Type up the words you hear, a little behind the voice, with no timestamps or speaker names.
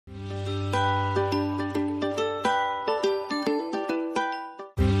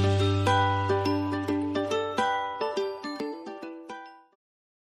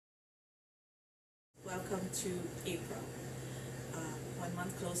to April, 1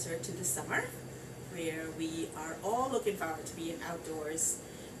 month closer to the summer, where we are all looking forward to being outdoors,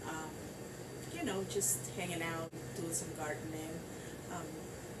 just hanging out, doing some gardening. Um,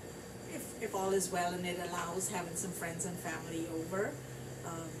 if all is well and it allows, having some friends and family over,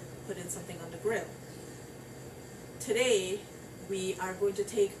 putting something on the grill. Today, we are going to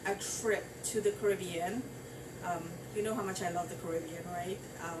take a trip to the Caribbean. You know how much I love the Caribbean, right?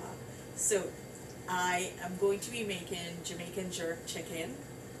 So I am going to be making Jamaican jerk chicken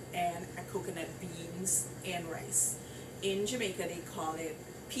and a coconut beans and rice. In Jamaica, they call it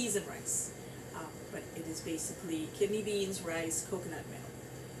peas and rice, but it is basically kidney beans, rice, coconut milk.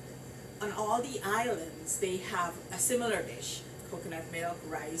 On all the islands, they have a similar dish: coconut milk,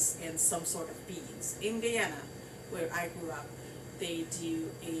 rice, and some sort of beans. In Guyana, where I grew up, they do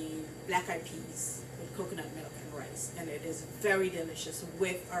a black-eyed peas with coconut milk and rice, and it is very delicious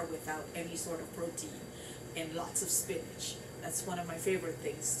with or without any sort of protein, and lots of spinach. That's one of my favorite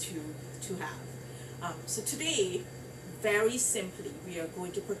things to have. So today, very simply, we are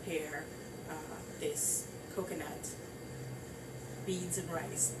going to prepare this coconut beans and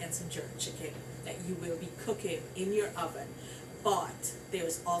rice and some jerk chicken that you will be cooking in your oven. But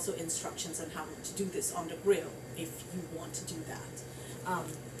there's also instructions on how to do this on the grill if you want to do that.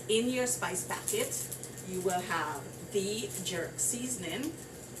 In your spice packet, you will have the jerk seasoning,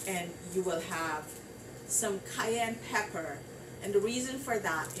 and you will have some cayenne pepper. And the reason for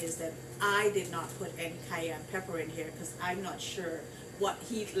that is that I did not put any cayenne pepper in here because I'm not sure what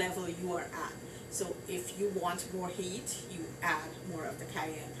heat level you are at. So if you want more heat, you add more of the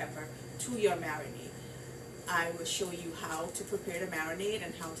cayenne pepper to your marinade. I will show you how to prepare the marinade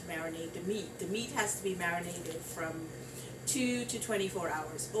and how to marinate the meat. The meat has to be marinated from 2 to 24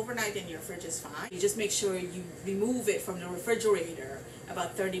 hours. Overnight in your fridge is fine. You just make sure you remove it from the refrigerator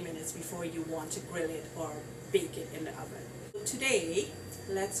about 30 minutes before you want to grill it or bake it in the oven. Today,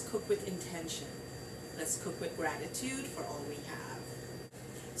 let's cook with intention. Let's cook with gratitude for all we have.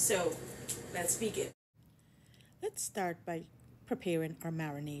 So, let's begin. Let's start by preparing our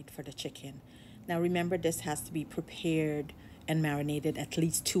marinade for the chicken. Now remember, this has to be prepared and marinated at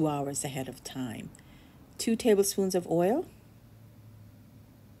least 2 hours ahead of time. 2 tablespoons of oil,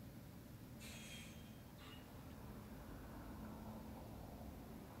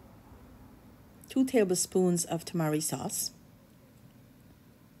 2 tablespoons of tamari sauce,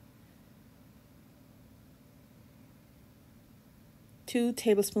 2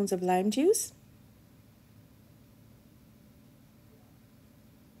 tablespoons of lime juice,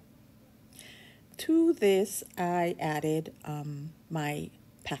 to this I added my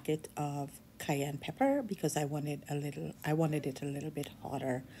packet of cayenne pepper because I wanted it a little bit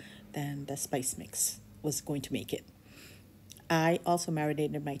hotter than the spice mix was going to make it. I also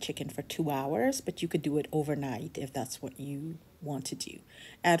marinated my chicken for 2 hours, but you could do it overnight if that's what you want to do.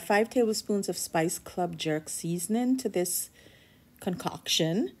 Add 5 tablespoons of Spice Club jerk seasoning to this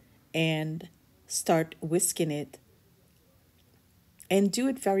concoction and start whisking it. And do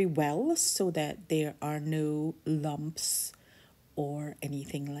it very well so that there are no lumps or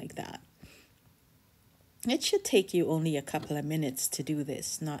anything like that. It should take you only a couple of minutes to do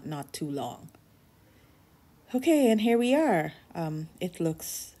this, not too long. Okay, and here we are. It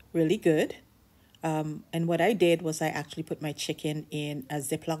looks really good. And what I did was I actually put my chicken in a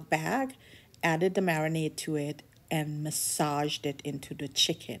Ziploc bag, added the marinade to it, and massaged it into the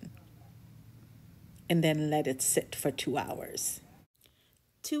chicken. And then let it sit for 2 hours.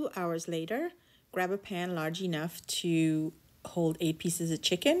 2 hours later, grab a pan large enough to hold 8 pieces of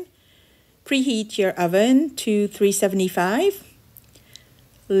chicken. Preheat your oven to 375.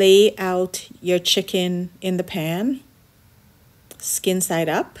 Lay out your chicken in the pan, skin side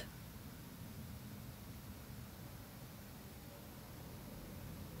up.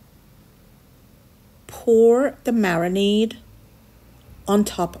 Pour the marinade on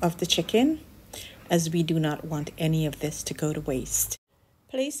top of the chicken, as we do not want any of this to go to waste.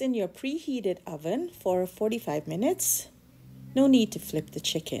 Place in your preheated oven for 45 minutes. No need to flip the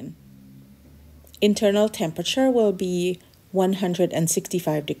chicken. Internal temperature will be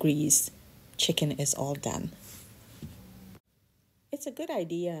 165 degrees. Chicken is all done. It's a good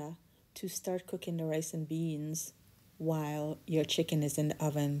idea to start cooking the rice and beans while your chicken is in the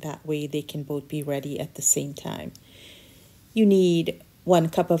oven. That way they can both be ready at the same time. You need 1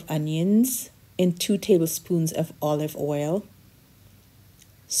 cup of onions and 2 tablespoons of olive oil.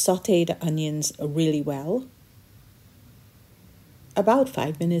 Saute the onions really well. About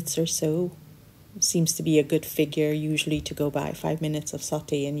 5 minutes or so seems to be a good figure usually to go by. 5 minutes of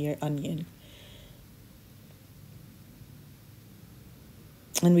sauteing your onion.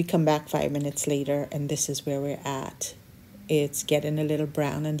 And we come back 5 minutes later, and this is where we're at. It's getting a little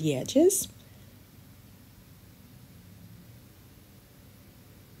brown on the edges.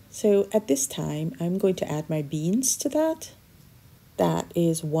 So at this time, I'm going to add my beans to that. That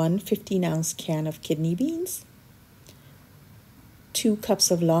is 1 15-ounce can of kidney beans, 2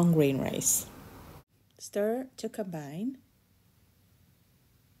 cups of long grain rice. Stir to combine.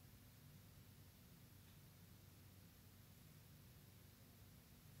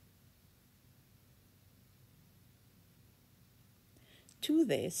 To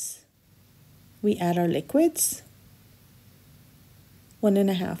this, we add our liquids,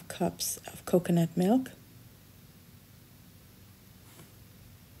 1.5 cups of coconut milk,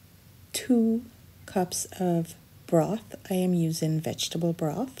 2 cups of broth. I am using vegetable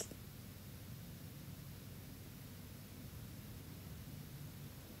broth.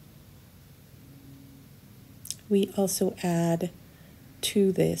 We also add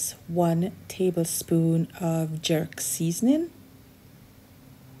to this 1 tablespoon of jerk seasoning,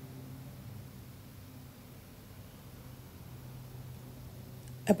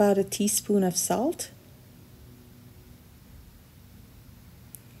 about a teaspoon of salt,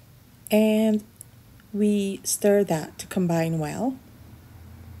 and we stir that to combine well.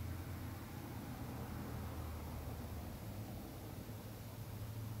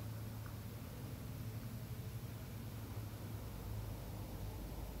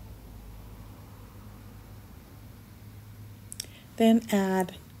 Then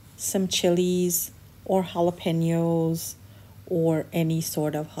add some chilies or jalapenos or any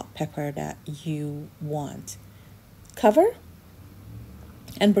sort of hot pepper that you want. Cover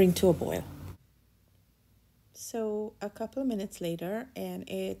and bring to a boil. So a couple of minutes later, and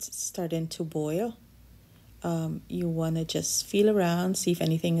it's starting to boil. You want to just feel around, see if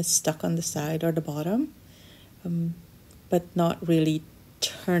anything is stuck on the side or the bottom, but not really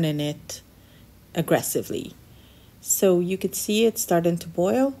turning it aggressively. So you could see it starting to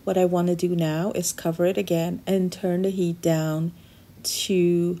boil. What I want to do now is cover it again and turn the heat down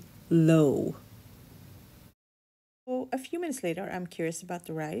to low. So a few minutes later, I'm curious about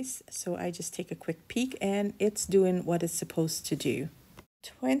the rice, so I just take a quick peek and it's doing what it's supposed to do.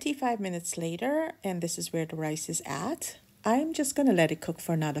 25 minutes later, and this is where the rice is at. I'm just gonna let it cook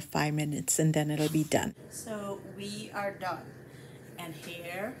for another 5 minutes and then it'll be done. So we are done. And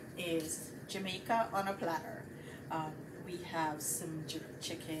here is Jamaica on a platter. We have some jerk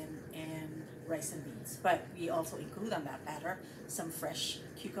chicken and rice and beans, but we also include on that platter some fresh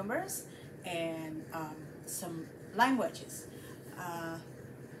cucumbers and some lime wedges.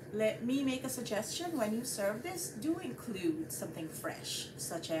 Let me make a suggestion. When you serve this, do include something fresh,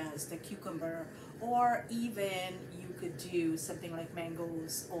 such as the cucumber, or even you could do something like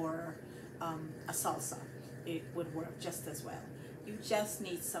mangoes or a salsa. It would work just as well. You just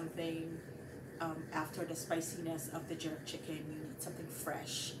need something after the spiciness of the jerk chicken. You need something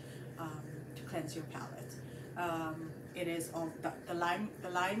fresh to cleanse your palate. It is all the lime. The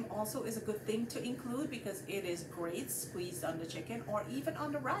lime also is a good thing to include because it is great squeezed on the chicken or even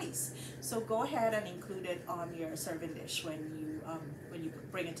on the rice. So go ahead and include it on your serving dish when you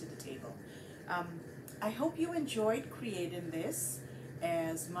bring it to the table. I hope you enjoyed creating this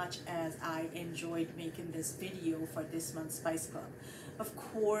as much as I enjoyed making this video for this month's Spice Club. Of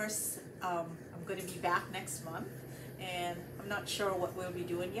course, I'm going to be back next month, and I'm not sure what we'll be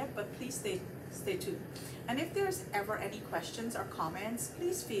doing yet, but please stay tuned. And if there's ever any questions or comments,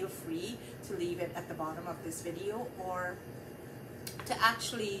 please feel free to leave it at the bottom of this video or to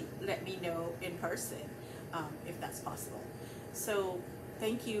actually let me know in person if that's possible. So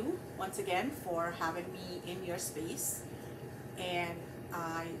thank you once again for having me in your space, and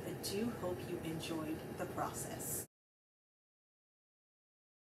I do hope you enjoyed the process.